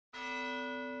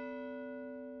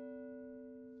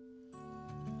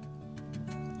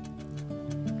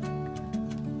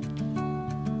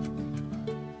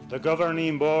The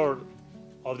governing board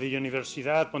of the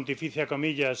Universidad Pontificia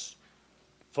Comillas,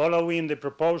 following the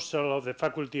proposal of the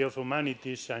Faculty of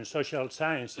Humanities and Social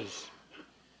Sciences,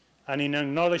 and in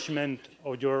acknowledgement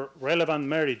of your relevant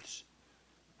merits,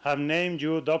 have named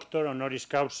you Doctor Honoris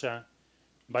Causa.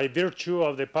 By virtue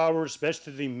of the powers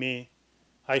vested in me,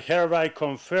 I hereby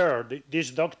confer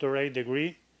this doctorate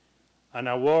degree and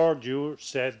award you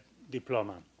said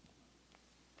diploma.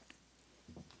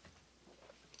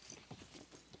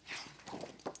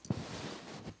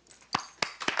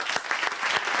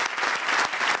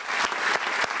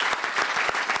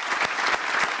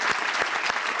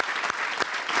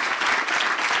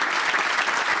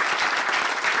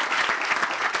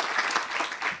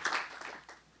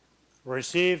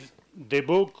 Receive the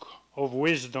book of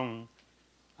wisdom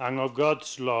and of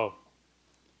God's law.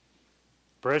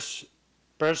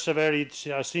 Persevere, it's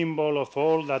a symbol of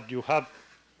all that you have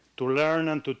to learn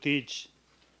and to teach,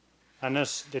 and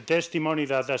as the testimony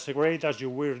that as great as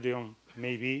your wisdom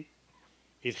may be,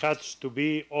 it has to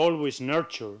be always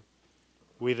nurtured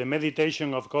with the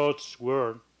meditation of God's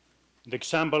word, the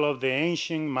example of the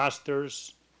ancient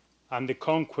masters, and the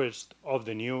conquest of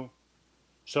the new,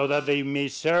 so that they may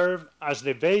serve as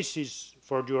the basis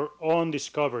for your own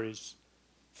discoveries,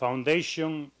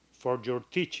 foundation for your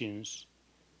teachings,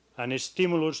 and a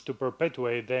stimulus to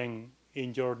perpetuate them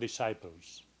in your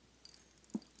disciples.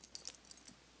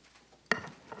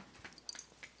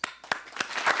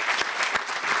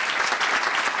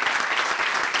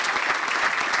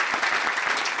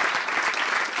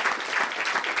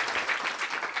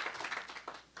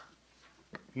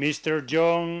 Mr.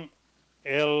 John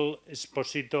L.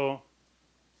 Esposito,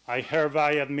 I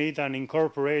hereby admit and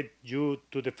incorporate you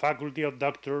to the Faculty of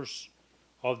Doctors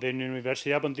of the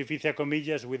Universidad Pontificia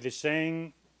Comillas with the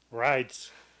same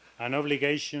rights and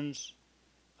obligations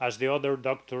as the other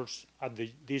doctors at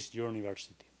this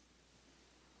university.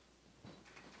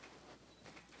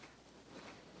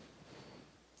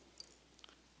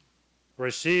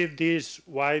 Receive these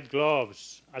white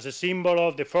gloves as a symbol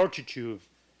of the fortitude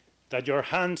that your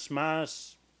hands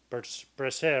must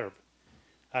preserve,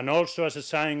 and also as a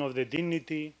sign of the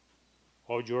dignity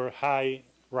of your high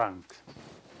rank.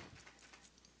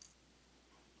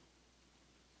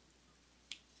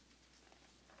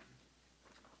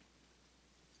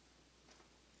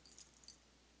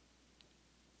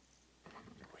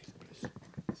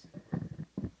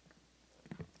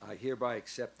 I hereby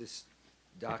accept this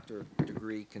doctorate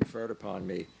degree conferred upon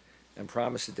me and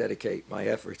promise to dedicate my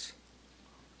efforts.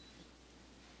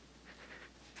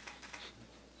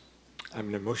 I'm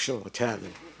an emotional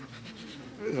Italian.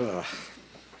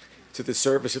 To the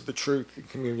service of the truth in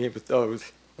communion with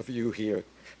those of you here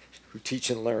who teach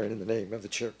and learn in the name of the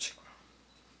Church.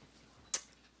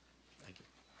 Thank you.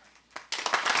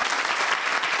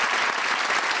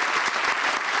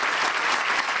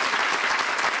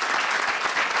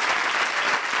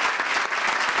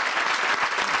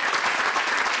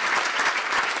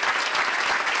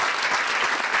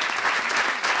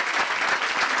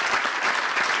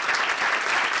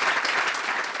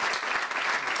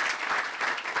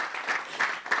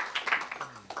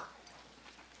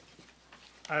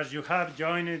 As you have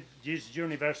joined this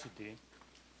university,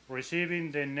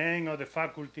 receiving the name of the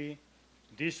faculty,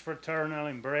 this fraternal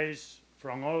embrace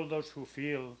from all those who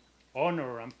feel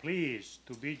honored and pleased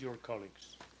to be your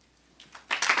colleagues.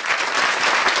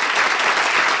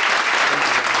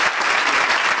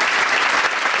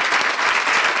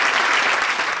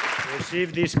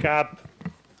 Receive this cap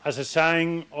as a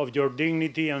sign of your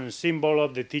dignity and a symbol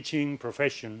of the teaching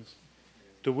profession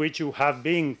to which you have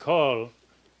been called,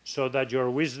 so that your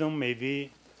wisdom may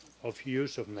be of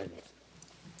use of many.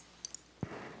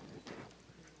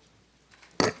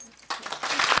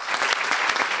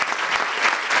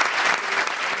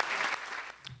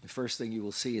 The first thing you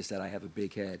will see is that I have a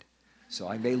big head, so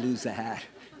I may lose the hat.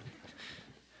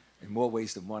 In more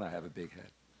ways than one, I have a big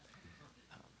head.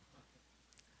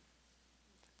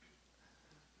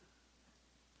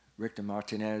 Richter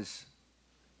Martinez,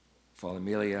 Father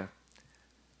Emilia,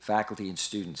 faculty and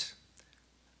students,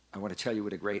 I want to tell you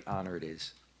what a great honor it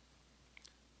is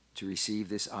to receive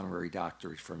this honorary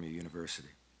doctorate from your university.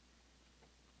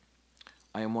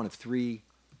 I am one of 3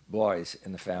 boys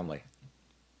in the family,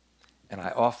 and I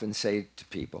often say to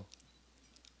people,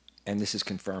 and this is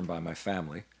confirmed by my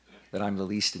family, that I'm the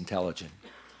least intelligent.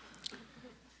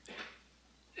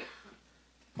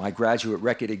 My graduate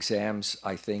record exams,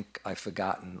 I think I've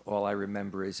forgotten. All I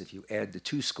remember is if you add the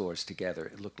 2 scores together,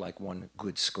 it looked like one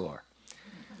good score.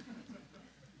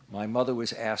 My mother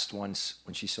was asked once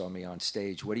when she saw me on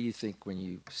stage, what do you think when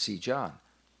you see John?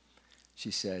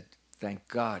 She said, thank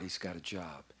God he's got a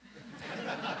job.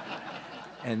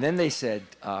 And then they said,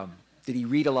 did he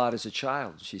read a lot as a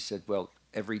child? She said, well,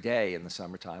 every day in the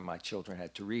summertime, my children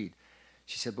had to read.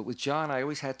 She said, but with John, I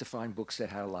always had to find books that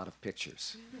had a lot of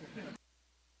pictures.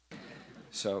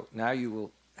 So now you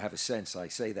will have a sense, I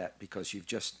say that because you've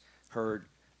just heard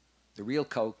the real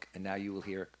Coke, and now you will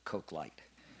hear Coke Light.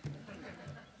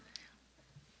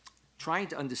 Trying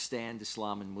to understand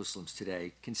Islam and Muslims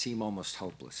today can seem almost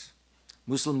hopeless.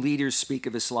 Muslim leaders speak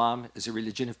of Islam as a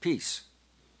religion of peace.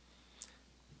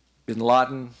 Bin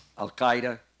Laden,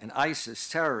 Al-Qaeda, and ISIS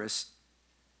terrorists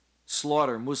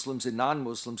slaughter Muslims and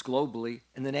non-Muslims globally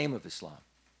in the name of Islam.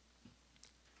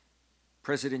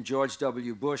 President George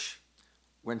W. Bush,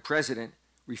 when president,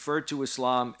 referred to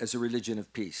Islam as a religion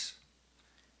of peace.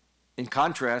 In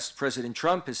contrast, President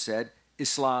Trump has said,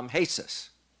 Islam hates us.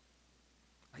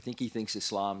 I think he thinks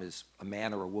Islam is a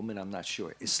man or a woman, I'm not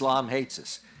sure. Islam hates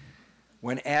us.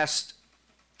 When asked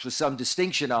for some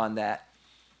distinction on that,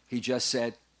 he just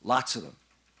said, lots of them.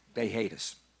 They hate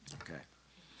us. Okay.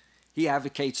 He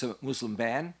advocates a Muslim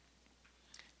ban.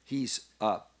 He's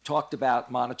talked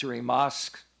about monitoring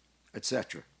mosques,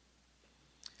 etc.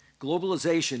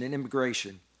 Globalization and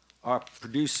immigration are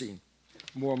producing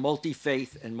more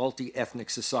multi-faith and multi-ethnic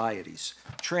societies,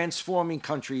 transforming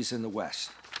countries in the West.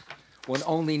 One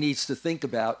only needs to think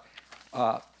about,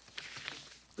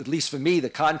 at least for me, the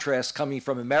contrast coming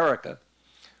from America,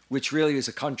 which really is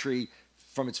a country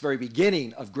from its very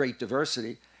beginning of great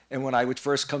diversity, and when I would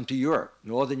first come to Europe,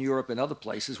 Northern Europe and other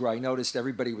places where I noticed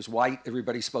everybody was white,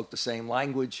 everybody spoke the same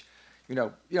language,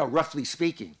 roughly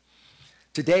speaking.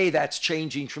 Today, that's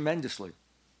changing tremendously.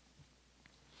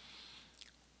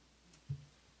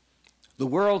 The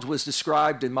world was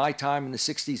described in my time in the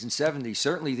 60s and 70s,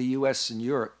 certainly the US and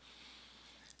Europe,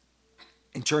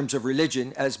 in terms of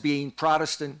religion, as being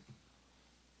Protestant,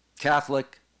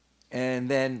 Catholic, and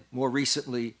then more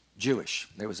recently, Jewish.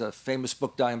 There was a famous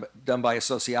book done by a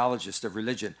sociologist of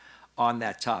religion on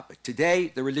that topic.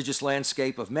 Today, the religious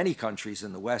landscape of many countries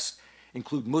in the West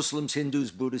include Muslims,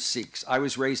 Hindus, Buddhists, Sikhs. I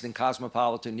was raised in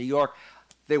cosmopolitan New York.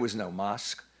 There was no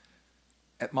mosque.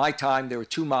 At my time, there were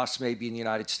two mosques maybe in the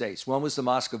United States. One was the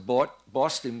Mosque of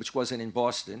Boston, which wasn't in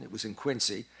Boston. It was in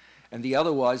Quincy. And the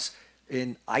other was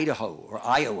in Idaho or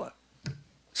Iowa.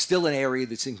 Still an area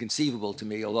that's inconceivable to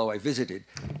me, although I visited,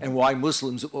 and why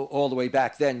Muslims all the way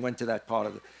back then went to that part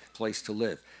of the place to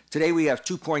live. Today we have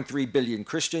 2.3 billion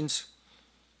Christians.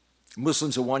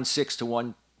 Muslims are 1.6 to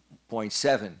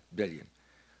 1.7 billion.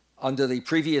 Under the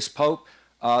previous pope,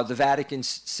 the Vatican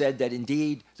said that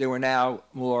indeed there were now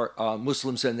more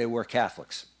Muslims than there were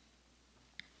Catholics.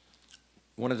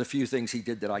 One of the few things he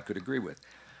did that I could agree with.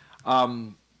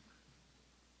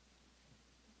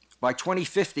 By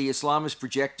 2050, Islam is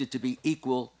projected to be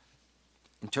equal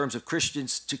in terms of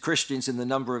Christians in the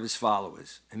number of its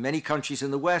followers. In many countries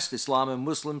in the West, Islam and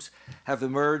Muslims have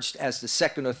emerged as the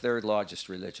second or third largest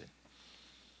religion.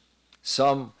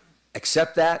 Some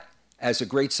accept that as a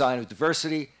great sign of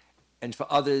diversity, and for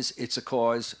others, it's a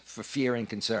cause for fear and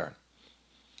concern.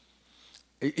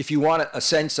 If you want a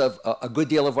sense of a good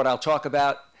deal of what I'll talk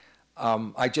about,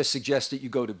 I just suggest that you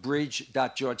go to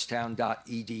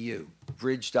bridge.georgetown.edu,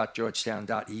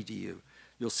 bridge.georgetown.edu.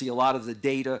 You'll see a lot of the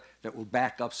data that will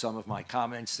back up some of my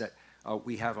comments that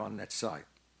we have on that site.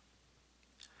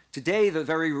 Today, the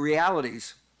very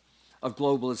realities of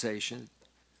globalization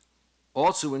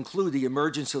also include the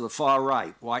emergence of the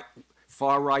far-right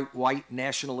white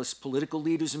nationalist political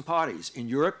leaders and parties in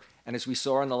Europe, and as we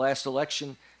saw in the last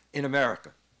election, in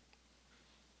America.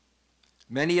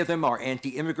 Many of them are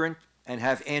anti-immigrant and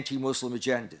have anti-Muslim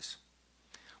agendas.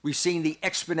 We've seen the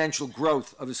exponential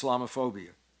growth of Islamophobia.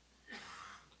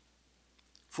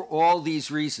 For all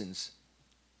these reasons,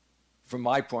 from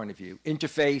my point of view,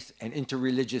 interfaith and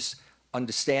interreligious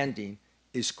understanding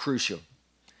is crucial.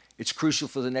 It's crucial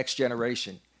for the next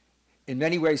generation. In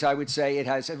many ways, I would say it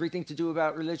has everything to do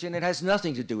about religion. It has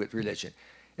nothing to do with religion.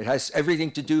 It has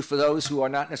everything to do for those who are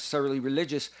not necessarily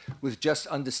religious with just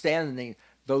understanding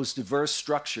those diverse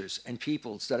structures and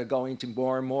peoples that are going to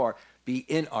more and more be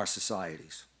in our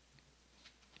societies.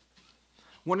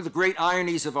 One of the great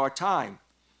ironies of our time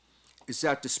is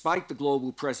that despite the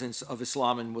global presence of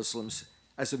Islam and Muslims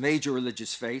as a major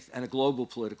religious faith and a global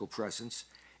political presence,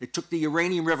 it took the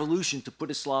Iranian Revolution to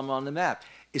put Islam on the map.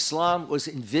 Islam was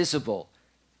invisible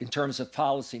in terms of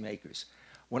policymakers.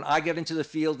 When I got into the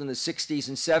field in the 60s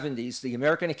and 70s, the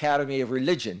American Academy of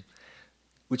Religion,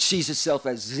 which sees itself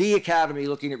as the academy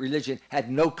looking at religion,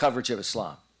 had no coverage of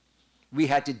Islam. We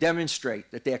had to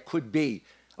demonstrate that there could be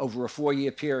over a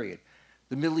 4-year period.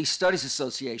 The Middle East Studies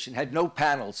Association had no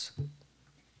panels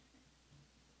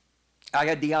I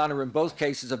had the honor in both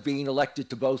cases of being elected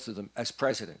to both of them as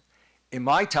president. In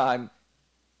my time,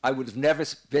 that would have never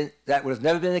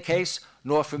been the case,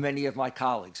 nor for many of my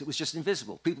colleagues. It was just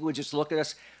invisible. People would just look at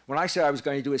us. When I said I was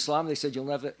going to do Islam, they said, you'll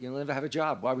never have a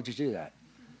job. Why would you do that?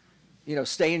 You know,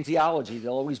 stay in theology.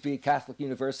 There'll always be Catholic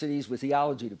universities with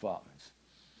theology departments.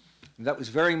 And that was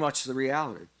very much the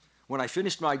reality. When I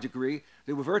finished my degree,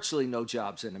 there were virtually no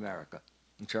jobs in America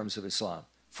in terms of Islam.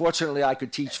 Fortunately, I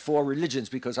could teach 4 religions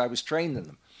because I was trained in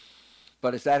them.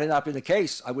 But if that had not been the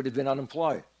case, I would have been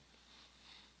unemployed.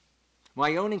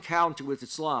 My own encounter with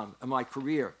Islam and my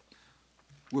career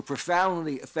were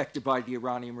profoundly affected by the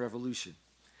Iranian Revolution.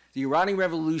 The Iranian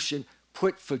Revolution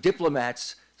put for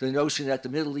diplomats the notion that the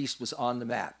Middle East was on the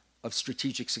map of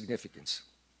strategic significance.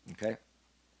 Okay?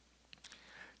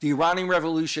 The Iranian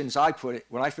Revolution, as I put it,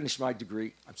 when I finished my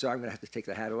degree, I'm sorry, I'm going to have to take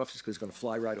the hat off just because it's going to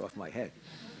fly right off my head.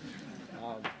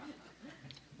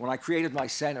 When I created my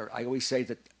center, I always say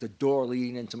that the door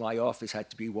leading into my office had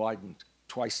to be widened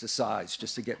twice the size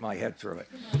just to get my head through it.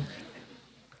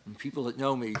 And people that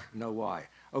know me know why.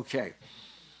 Okay.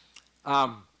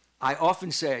 I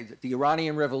often say that the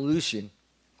Iranian Revolution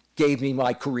gave me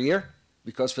my career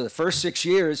because for the first 6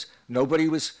 years, nobody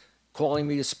was calling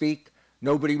me to speak.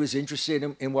 Nobody was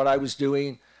interested in what I was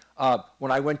doing.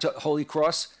 When I went to Holy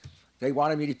Cross, they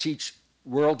wanted me to teach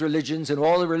world religions and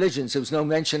all the religions. There was no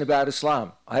mention about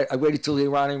Islam. I waited till the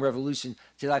Iranian Revolution,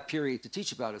 to that period, to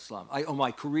teach about Islam. I owe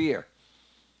my career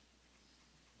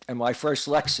and my first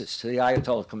Lexus to the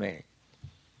Ayatollah Khomeini.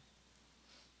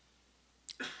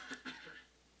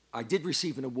 I did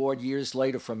receive an award years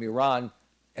later from Iran,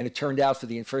 and it turned out for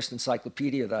the first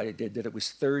encyclopedia that I did that it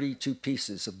was 32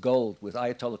 pieces of gold with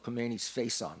Ayatollah Khomeini's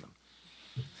face on them.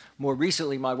 More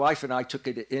recently, my wife and I took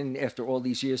it in after all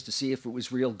these years to see if it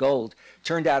was real gold.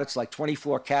 Turned out it's like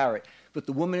 24 karat. But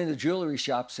the woman in the jewelry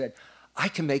shop said, I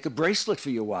can make a bracelet for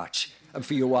your watch,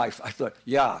 for your wife. I thought,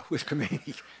 yeah, with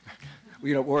Khomeini.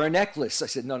 You know, or a necklace. I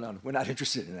said, no, we're not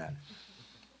interested in that.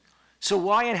 So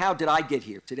why and how did I get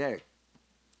here today?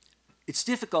 It's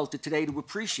difficult today to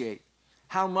appreciate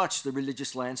how much the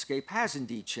religious landscape has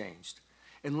indeed changed.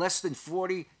 In less than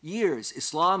 40 years,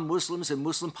 Islam, Muslims, and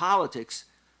Muslim politics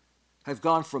have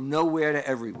gone from nowhere to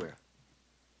everywhere.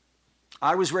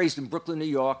 I was raised in Brooklyn, New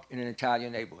York, in an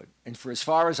Italian neighborhood. And for as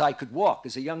far as I could walk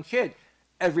as a young kid,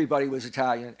 everybody was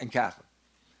Italian and Catholic.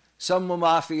 Some were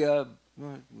mafia.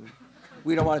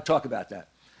 We don't want to talk about that.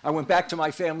 I went back to my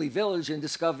family village and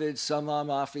discovered some are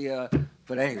mafia.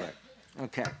 But anyway,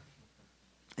 okay.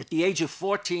 At the age of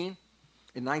 14,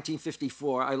 in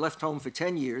 1954, I left home for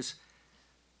 10 years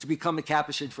to become a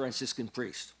Capuchin Franciscan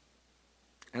priest,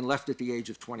 and left at the age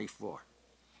of 24.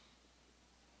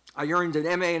 I earned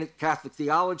an MA in Catholic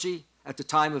theology at the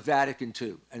time of Vatican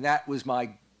II, and that was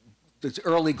the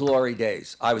early glory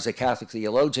days. I was a Catholic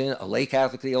theologian, a lay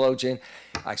Catholic theologian.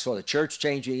 I saw the church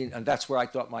changing, and that's where I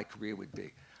thought my career would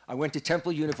be. I went to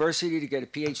Temple University to get a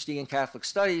PhD in Catholic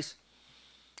studies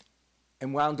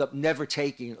and wound up never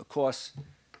taking a course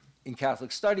in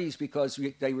Catholic studies because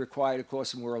they required a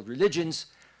course in world religions.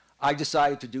 I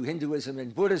decided to do Hinduism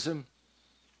and Buddhism.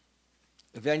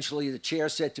 Eventually, the chair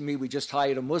said to me, we just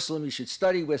hired a Muslim, you should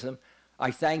study with him.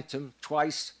 I thanked him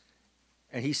twice,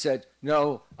 and he said,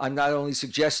 no, I'm not only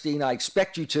suggesting, I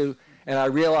expect you to. And I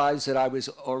realized that I was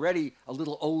already a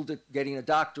little older, getting a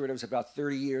doctorate. I was about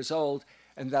 30 years old,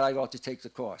 and that I ought to take the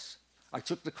course. I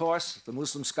took the course. The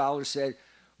Muslim scholar said,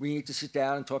 we need to sit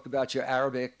down and talk about your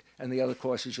Arabic and the other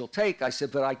courses you'll take. I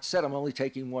said, but I said I'm only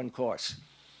taking one course.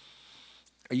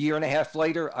 A year and a half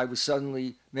later, I was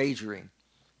suddenly majoring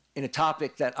in a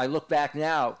topic that I look back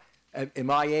now at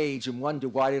my age and wonder,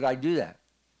 why did I do that?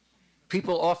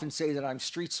 People often say that I'm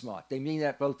street smart. They mean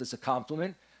that both as a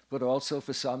compliment, but also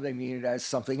for some, they mean it as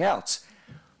something else.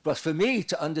 But for me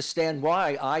to understand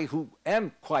why I, who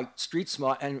am quite street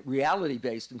smart and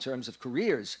reality-based in terms of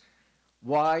careers,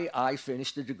 why I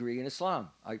finished a degree in Islam.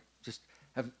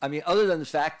 Other than the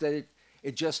fact that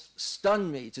it just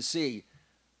stunned me to see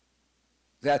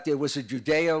that there was a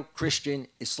Judeo-Christian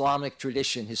Islamic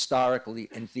tradition historically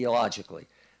and theologically.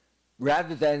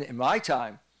 Rather than in my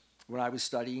time, when I was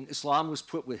studying, Islam was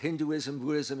put with Hinduism,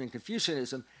 Buddhism, and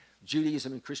Confucianism.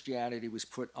 Judaism and Christianity was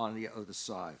put on the other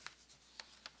side.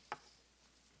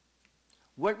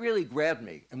 What really grabbed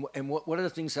me, and what are the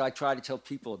things that I try to tell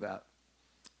people about,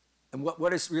 and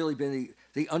what has really been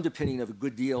the underpinning of a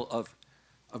good deal of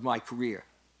my career?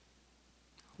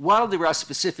 While there are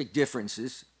specific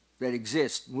differences that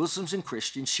exist, Muslims and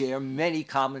Christians share many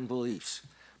common beliefs.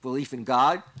 Belief in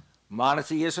God,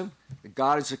 monotheism, that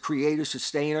God is the creator,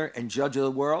 sustainer, and judge of the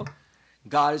world.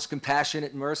 God is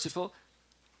compassionate and merciful.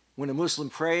 when a Muslim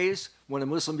prays, when a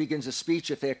Muslim begins a speech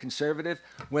if they're conservative,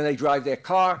 when they drive their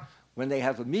car, when they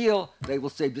have a meal, they will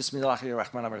say Bismillahir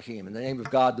Rahmanir Rahim, in the name of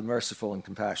God, the merciful and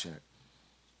compassionate.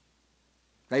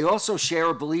 They also share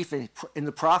a belief in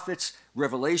the prophets,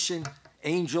 revelation,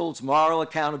 angels, moral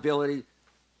accountability.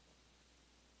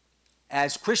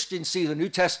 As Christians see the New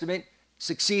Testament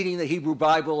succeeding the Hebrew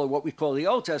Bible, or what we call the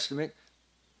Old Testament,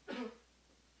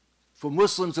 for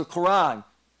Muslims, the Quran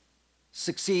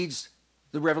succeeds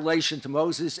the revelation to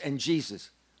Moses and Jesus.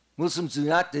 Muslims do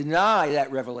not deny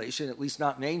that revelation, at least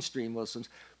not mainstream Muslims,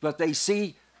 but they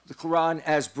see the Quran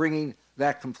as bringing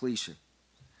that completion.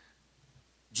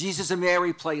 Jesus and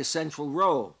Mary play a central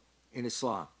role in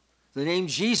Islam. The name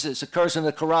Jesus occurs in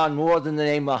the Quran more than the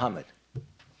name Muhammad.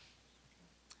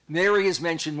 Mary is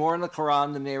mentioned more in the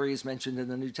Quran than Mary is mentioned in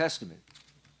the New Testament.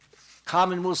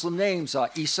 Common Muslim names are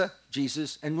Isa,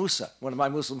 Jesus, and Musa. One of my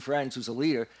Muslim friends, who's a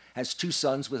leader, has 2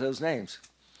 sons with those names.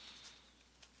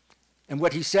 And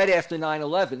what he said after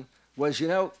 9/11 was, you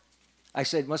know, I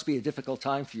said, it must be a difficult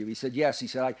time for you. He said, yes. He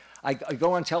said, I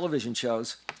go on television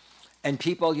shows, and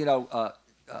people, you know,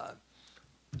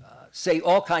 say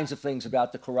all kinds of things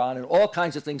about the Quran and all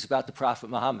kinds of things about the Prophet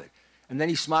Muhammad. And then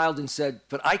he smiled and said,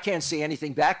 but I can't say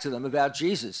anything back to them about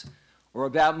Jesus or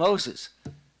about Moses.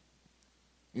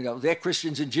 You know, they're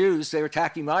Christians and Jews. They're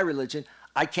attacking my religion.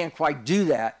 I can't quite do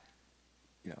that.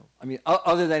 You know, I mean,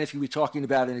 other than if you were talking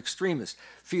about an extremist.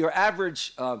 For your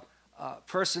average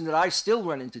person that I still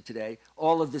run into today,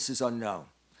 all of this is unknown.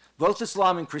 Both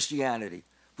Islam and Christianity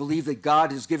believe that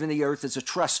God has given the earth as a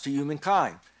trust to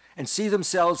humankind and see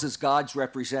themselves as God's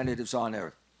representatives on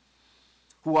earth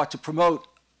who ought to promote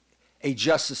a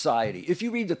just society. If you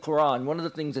read the Quran, one of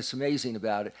the things that's amazing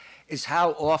about it is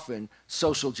how often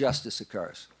social justice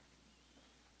occurs,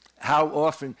 how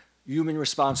often human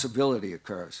responsibility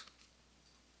occurs.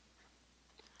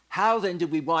 How then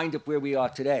did we wind up where we are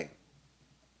today?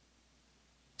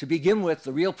 To begin with,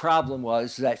 the real problem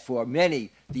was that for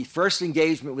many, the first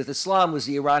engagement with Islam was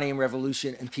the Iranian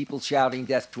Revolution and people shouting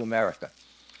death to America.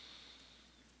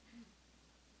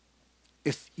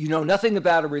 If you know nothing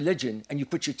about a religion and you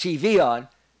put your TV on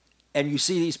and you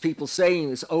see these people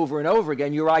saying this over and over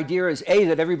again, your idea is A,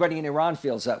 that everybody in Iran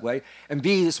feels that way, and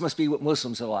B, this must be what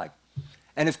Muslims are like.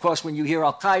 And of course, when you hear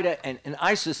Al-Qaeda and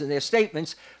ISIS in their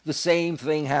statements, the same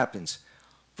thing happens.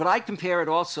 But I compare it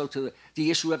also to the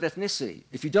issue of ethnicity.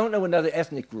 If you don't know another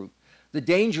ethnic group, the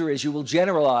danger is you will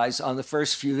generalize on the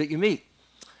first few that you meet.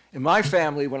 In my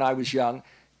family, when I was young,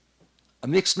 a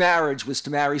mixed marriage was to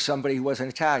marry somebody who wasn't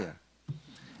Italian.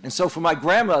 And so for my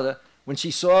grandmother, when she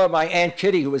saw my Aunt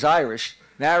Kitty, who was Irish,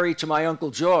 married to my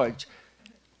Uncle George,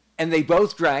 and they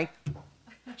both drank,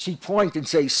 she'd point and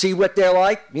say, see what they're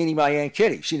like? Meaning my Aunt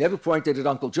Kitty. She never pointed at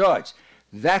Uncle George.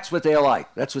 That's what they're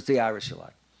like. That's what the Irish are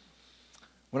like.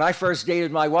 When I first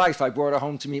dated my wife, I brought her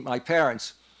home to meet my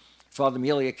parents. Father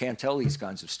Amelia can't tell these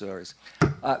kinds of stories.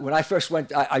 When I first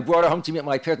went, I brought her home to meet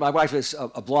my parents. My wife is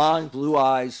a blonde, blue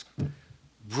eyes,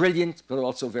 brilliant, but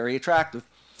also very attractive.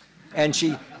 And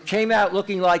she came out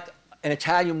looking like an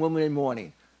Italian woman in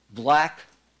mourning. Black,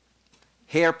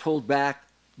 hair pulled back,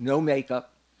 no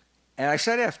makeup. And I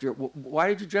said after her, why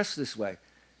did you dress this way?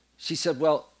 She said,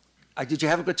 well, did you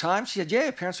have a good time? She said, yeah,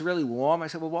 your parents are really warm. I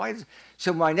said, well, why? She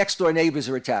said, my next door neighbors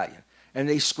are Italian. And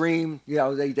they scream, you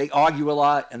know, they argue a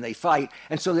lot and they fight.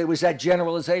 And so there was that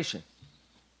generalization.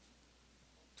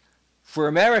 For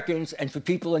Americans and for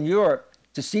people in Europe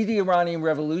to see the Iranian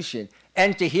Revolution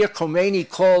and to hear Khomeini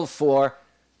call for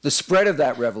the spread of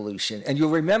that revolution. And you'll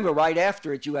remember right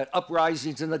after it, you had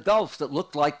uprisings in the Gulf that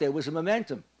looked like there was a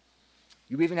momentum.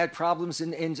 You even had problems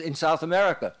in South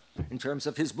America in terms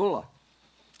of Hezbollah.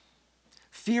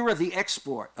 Fear of the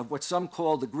export of what some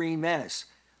call the Green Menace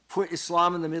put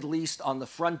Islam in the Middle East on the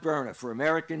front burner for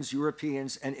Americans,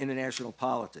 Europeans, and international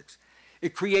politics.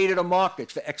 It created a market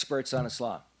for experts on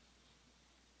Islam.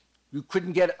 You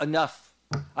couldn't get enough.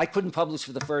 I couldn't publish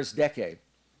for the first decade.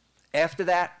 After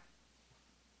that,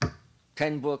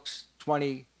 10 books,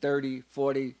 20, 30,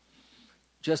 40,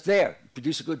 just there.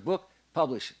 Produce a good book,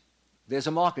 publish it. There's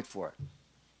a market for it.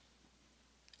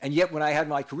 And yet when I had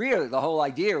my career, the whole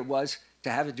idea was to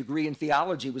have a degree in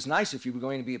theology was nice if you were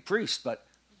going to be a priest, but,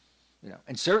 you know,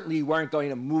 and certainly you weren't going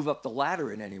to move up the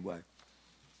ladder in any way.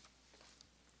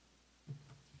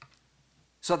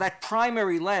 So that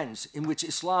primary lens in which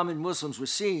Islam and Muslims were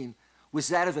seen was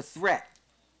that of a threat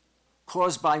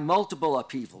caused by multiple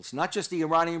upheavals, not just the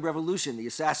Iranian Revolution, the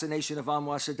assassination of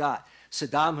Anwar Sadat,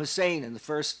 Saddam Hussein in the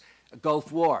first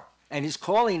Gulf War, and his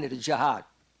calling it a jihad.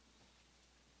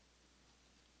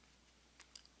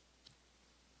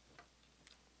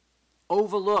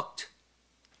 Overlooked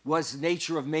was the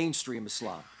nature of mainstream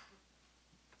Islam.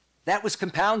 That was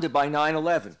compounded by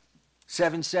 9/11,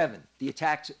 7/7, the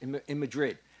attacks in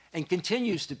Madrid, and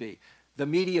continues to be. The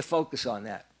media focus on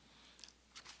that.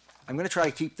 I'm going to try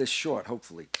to keep this short,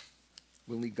 hopefully.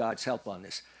 We'll need God's help on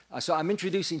this. So I'm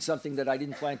introducing something that I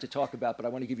didn't plan to talk about, but I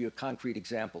want to give you a concrete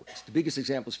example. It's the biggest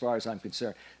example as far as I'm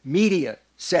concerned. Media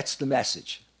sets the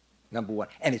message, number one,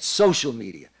 and it's social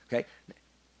media, okay,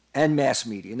 and mass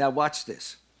media. Now watch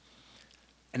this.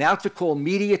 An outfit called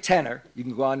Media Tenor, you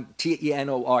can go on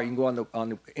TENOR, you can go on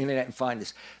the internet and find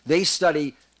this. They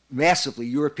study massively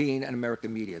European and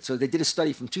American media. So they did a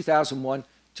study from 2001 to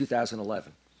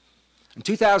 2011. In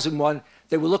 2001,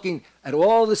 they were looking at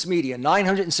all this media,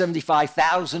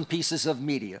 975,000 pieces of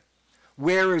media.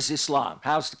 Where is Islam?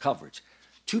 How's the coverage?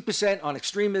 2% on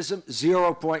extremism,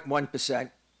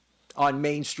 0.1% on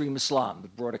mainstream Islam, the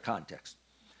broader context.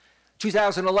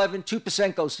 2011,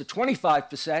 2% goes to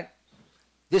 25%.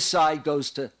 This side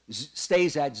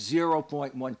stays at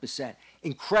 0.1%.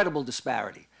 Incredible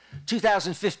disparity.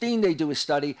 2015, they do a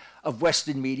study of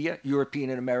Western media, European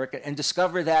and American, and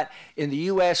discover that in the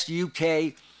US,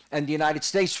 UK, and the United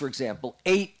States, for example,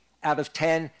 8 out of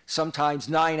 10, sometimes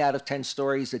 9 out of 10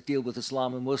 stories that deal with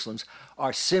Islam and Muslims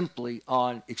are simply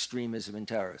on extremism and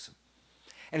terrorism.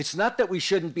 And it's not that we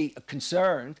shouldn't be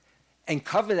concerned and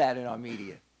cover that in our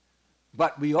media,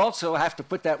 but we also have to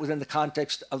put that within the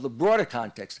context of the broader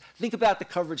context. Think about the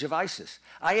coverage of ISIS.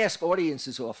 I ask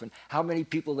audiences often how many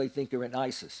people they think are in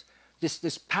ISIS.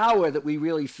 This power that we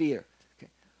really fear.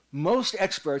 Okay. Most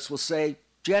experts will say,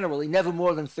 generally, never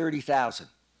more than 30,000.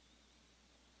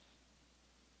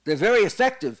 They're very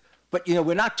effective, but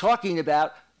we're not talking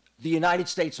about the United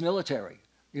States military,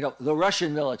 the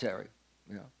Russian military,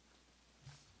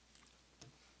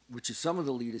 which is some of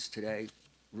the leaders today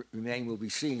we'll be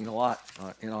seeing a lot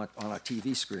on our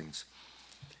TV screens.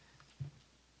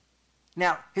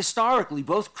 Now, historically,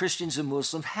 both Christians and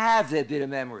Muslims have their bitter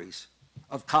memories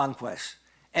of conquest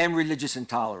and religious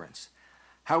intolerance.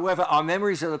 However, our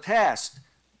memories of the past,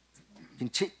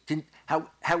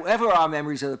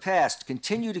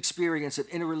 continued experience of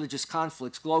interreligious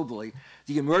conflicts globally,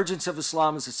 the emergence of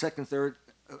Islam as the second, third,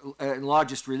 and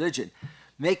largest religion,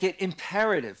 make it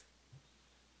imperative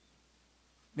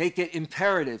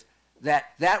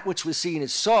that which was seen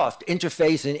as soft,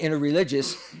 interfaith and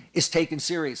interreligious, is taken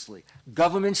seriously.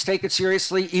 Governments take it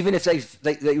seriously, even if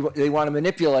they want to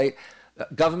manipulate.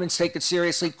 Governments take it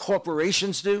seriously.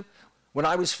 Corporations do. When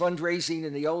I was fundraising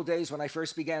in the old days, when I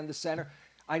first began the center,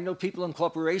 I know people in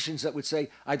corporations that would say,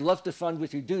 I'd love to fund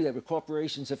what you do. There were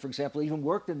corporations that, for example, even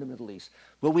worked in the Middle East.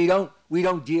 But we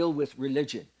don't deal with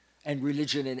religion and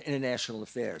religion in international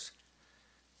affairs.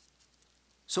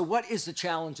 So what is the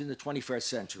challenge in the 21st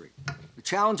century? The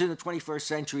challenge in the 21st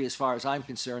century, as far as I'm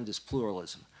concerned, is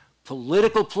pluralism.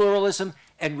 Political pluralism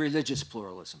and religious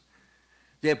pluralism.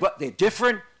 They're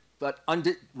different, but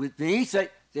beneath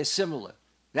it, they're similar.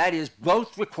 That is,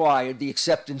 both require the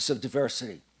acceptance of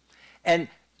diversity. And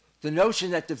the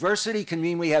notion that diversity can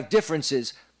mean we have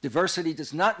differences, diversity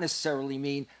does not necessarily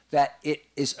mean that it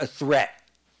is a threat,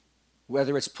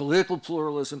 whether it's political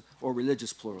pluralism or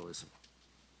religious pluralism.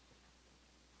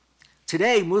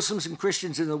 Today, Muslims and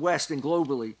Christians in the West and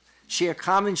globally share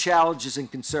common challenges and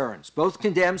concerns. Both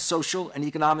condemn social and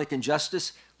economic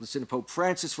injustice. Listen to Pope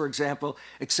Francis, for example,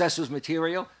 excessive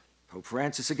material, Pope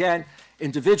Francis again,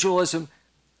 individualism,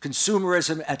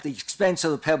 consumerism at the expense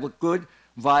of the public good,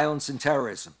 violence, and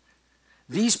terrorism.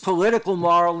 These political,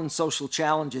 moral, and social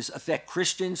challenges affect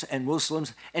Christians and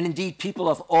Muslims, and indeed people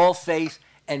of all faith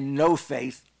and no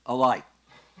faith alike.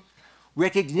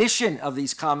 Recognition of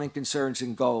these common concerns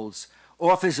and goals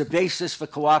offers a basis for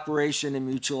cooperation and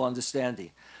mutual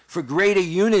understanding, for greater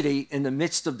unity in the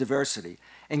midst of diversity,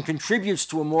 and contributes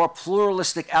to a more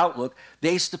pluralistic outlook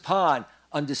based upon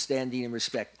understanding and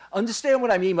respect. Understand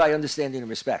what I mean by understanding and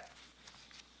respect.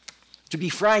 To be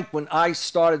frank, when I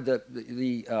started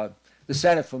the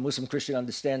Center for Muslim Christian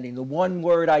Understanding, the one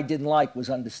word I didn't like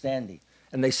was understanding,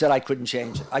 and they said I couldn't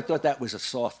change it. I thought that was a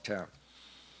soft term.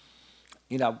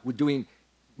 We're doing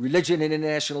religion and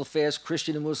international affairs,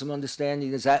 Christian and Muslim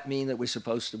understanding. Does that mean that we're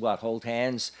supposed to, hold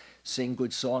hands, sing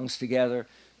good songs together,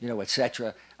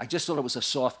 etc.? I just thought it was a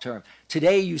soft term.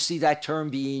 Today, you see that term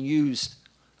being used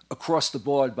across the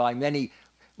board by many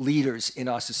leaders in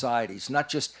our societies, not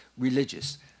just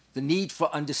religious. The need for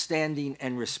understanding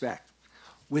and respect,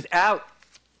 without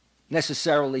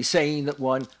necessarily saying that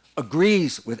one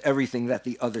agrees with everything that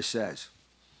the other says.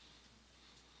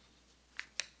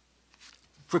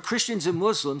 For Christians and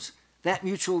Muslims, that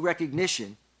mutual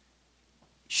recognition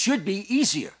should be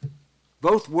easier.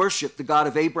 Both worship the God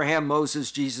of Abraham,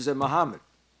 Moses, Jesus, and Muhammad.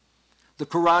 The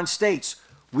Quran states,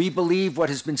 We believe what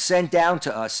has been sent down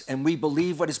to us, and we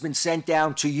believe what has been sent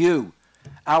down to you.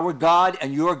 Our God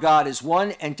and your God is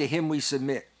one, and to him we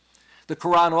submit. The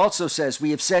Quran also says,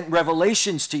 we have sent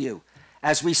revelations to you,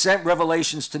 as we sent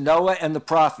revelations to Noah and the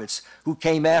prophets who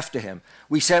came after him.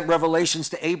 We sent revelations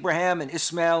to Abraham and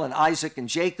Ishmael and Isaac and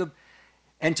Jacob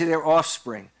and to their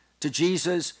offspring. To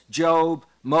Jesus, Job,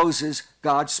 Moses,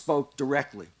 God spoke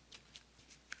directly.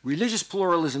 Religious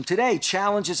pluralism today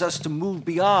challenges us to move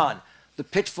beyond the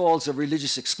pitfalls of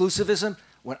religious exclusivism.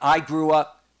 When I grew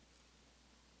up,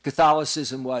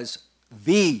 Catholicism was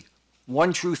the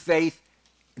one true faith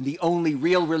and the only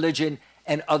real religion,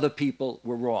 and other people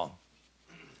were wrong.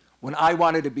 When I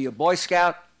wanted to be a Boy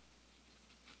Scout,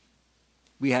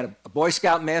 we had a Boy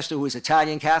Scout master who was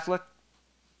Italian Catholic.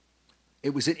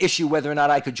 It was an issue whether or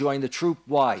not I could join the troop.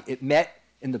 Why? It met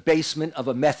in the basement of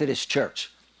a Methodist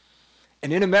church.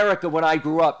 And in America, when I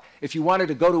grew up, if you wanted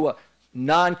to go to a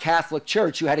non-Catholic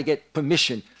church, you had to get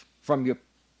permission from your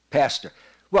pastor.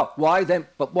 Well, why then?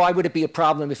 But why would it be a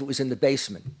problem if it was in the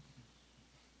basement?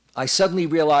 I suddenly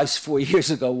realized 4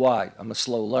 years ago why. I'm a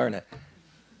slow learner.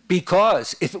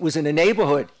 Because if it was in a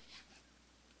neighborhood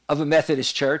of a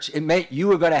Methodist church, it meant you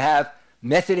were going to have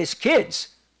Methodist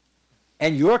kids.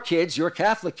 And your kids, your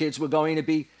Catholic kids, were going to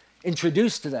be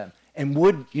introduced to them. And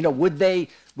would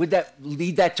that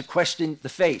lead that to question the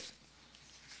faith?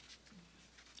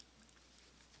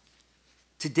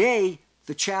 Today,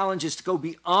 the challenge is to go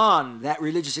beyond that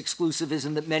religious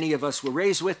exclusivism that many of us were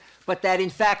raised with, but that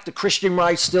in fact the Christian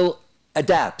right still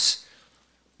adapts.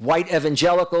 White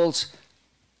evangelicals,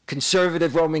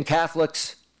 conservative Roman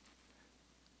Catholics,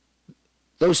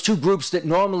 those two groups that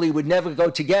normally would never go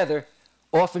together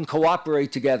often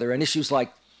cooperate together on issues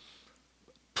like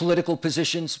political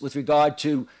positions with regard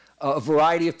to a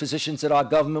variety of positions that our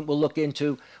government will look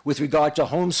into, with regard to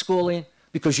homeschooling,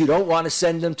 because you don't want to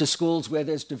send them to schools where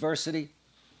there's diversity.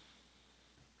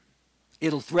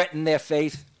 It'll threaten their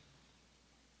faith.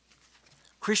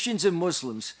 Christians and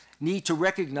Muslims need to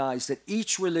recognize that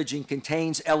each religion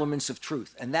contains elements of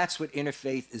truth, and that's what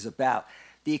interfaith is about.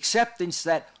 The acceptance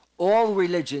that all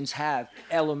religions have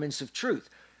elements of truth.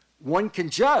 One can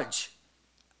judge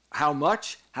how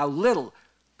much, how little,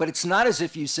 but it's not as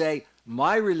if you say,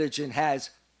 my religion has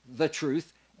the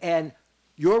truth, and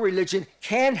your religion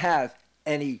can have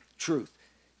any truth.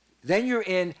 Then you're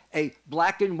in a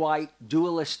black and white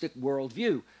dualistic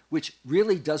worldview, which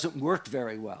really doesn't work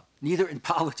very well, neither in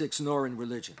politics nor in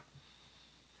religion.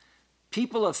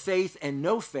 People of faith and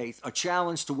no faith are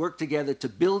challenged to work together to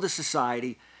build a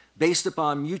society based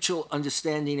upon mutual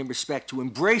understanding and respect, to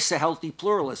embrace a healthy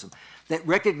pluralism that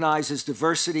recognizes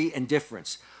diversity and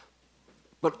difference,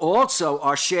 but also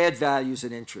our shared values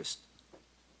and interests.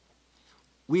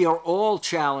 We are all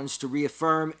challenged to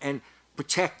reaffirm and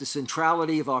protect the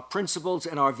centrality of our principles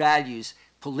and our values,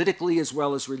 politically as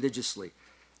well as religiously.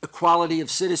 Equality of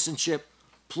citizenship,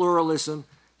 pluralism,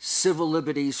 civil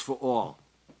liberties for all.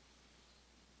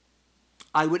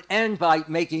 I would end by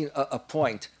making a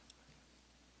point.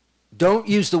 Don't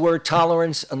use the word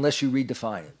tolerance unless you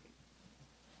redefine it.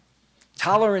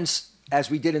 Tolerance, as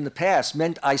we did in the past,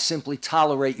 meant I simply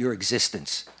tolerate your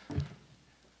existence.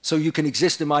 So you can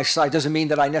exist in my sight. Doesn't mean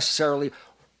that I necessarily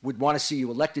would want to see you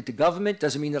elected to government.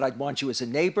 Doesn't mean that I'd want you as a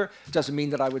neighbor. Doesn't mean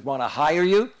that I would want to hire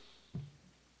you.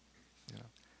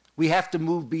 We have to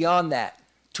move beyond that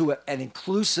to an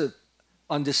inclusive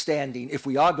understanding. If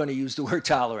we are going to use the word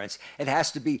tolerance, it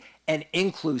has to be an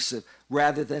inclusive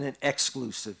rather than an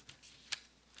exclusive.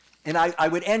 And I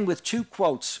would end with two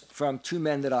quotes from two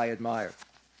men that I admire.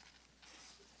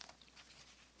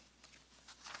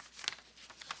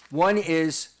 One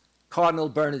is Cardinal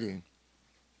Bernardin,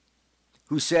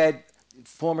 who said,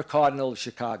 former Cardinal of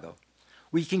Chicago,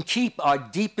 "We can keep our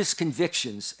deepest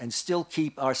convictions and still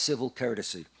keep our civil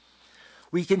courtesy.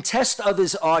 We can test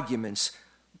others' arguments,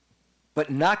 but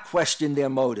not question their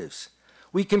motives.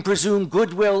 We can presume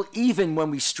goodwill even when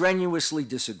we strenuously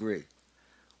disagree.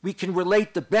 We can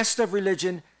relate the best of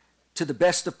religion to the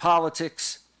best of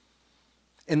politics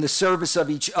in the service of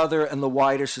each other and the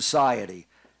wider society,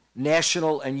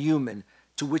 national and human,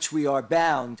 to which we are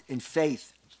bound in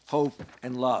faith, hope,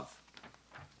 and love."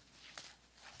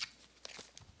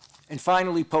 And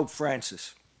finally, Pope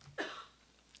Francis.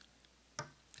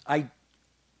 I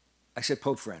said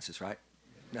Pope Francis, right?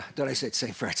 No, thought I said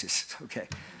St. Francis. Okay,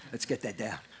 let's get that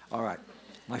down. All right,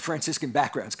 my Franciscan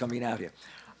background's coming out here.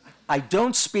 I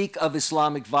don't speak of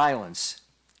Islamic violence.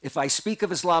 If I speak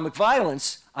of Islamic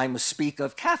violence, I must speak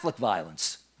of Catholic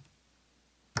violence.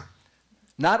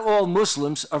 Not all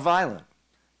Muslims are violent.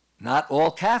 Not all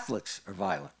Catholics are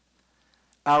violent.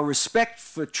 Our respect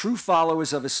for true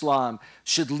followers of Islam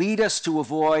should lead us to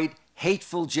avoid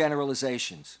hateful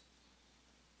generalizations.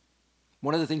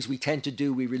 One of the things we tend to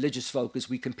do, we religious folk, is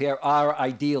we compare our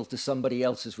ideal to somebody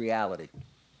else's reality.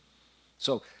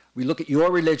 So we look at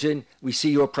your religion, we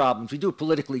see your problems. We do it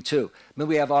politically too. Then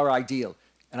we have our ideal.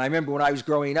 And I remember when I was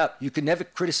growing up, you could never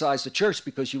criticize the church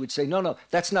because you would say, no,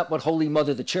 that's not what Holy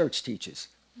Mother the Church teaches.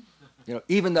 You know,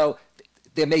 even though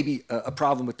there may be a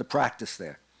problem with the practice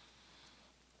there.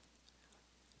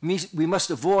 We must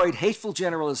avoid hateful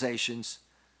generalizations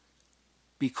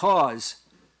because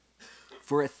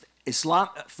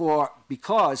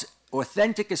because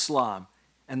authentic Islam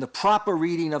and the proper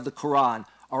reading of the Quran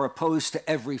are opposed to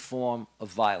every form of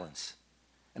violence.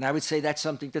 And I would say that's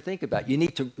something to think about. You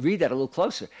need to read that a little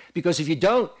closer. Because if you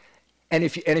don't, and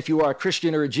if you are a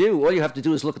Christian or a Jew, all you have to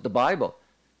do is look at the Bible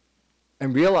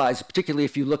and realize, particularly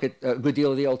if you look at a good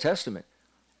deal of the Old Testament,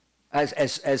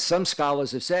 as some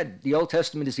scholars have said, the Old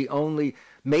Testament is the only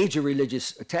major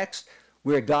religious text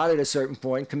where God at a certain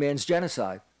point commands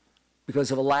genocide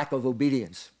because of a lack of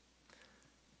obedience.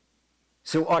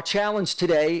 So our challenge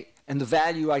today, and the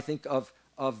value, I think, of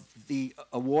the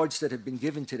awards that have been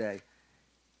given today,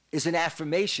 is an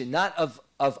affirmation, not of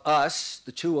us,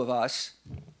 the two of us,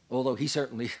 although he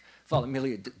certainly, Father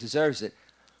Amelia, deserves it,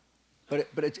 but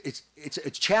it's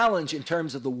a challenge in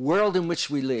terms of the world in which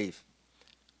we live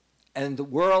and the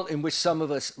world in which some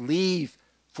of us leave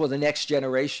for the next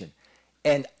generation.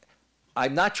 And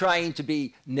I'm not trying to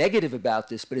be negative about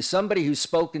this, but as somebody who's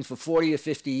spoken for 40 or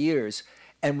 50 years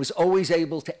and was always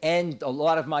able to end a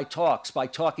lot of my talks by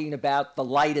talking about the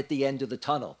light at the end of the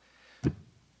tunnel,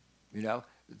 you know,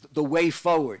 the way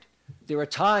forward. There are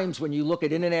times when you look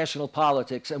at international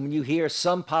politics and when you hear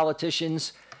some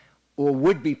politicians or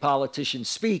would-be politicians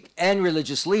speak and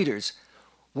religious leaders,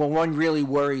 well, one really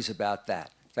worries about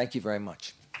that. Thank you very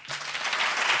much.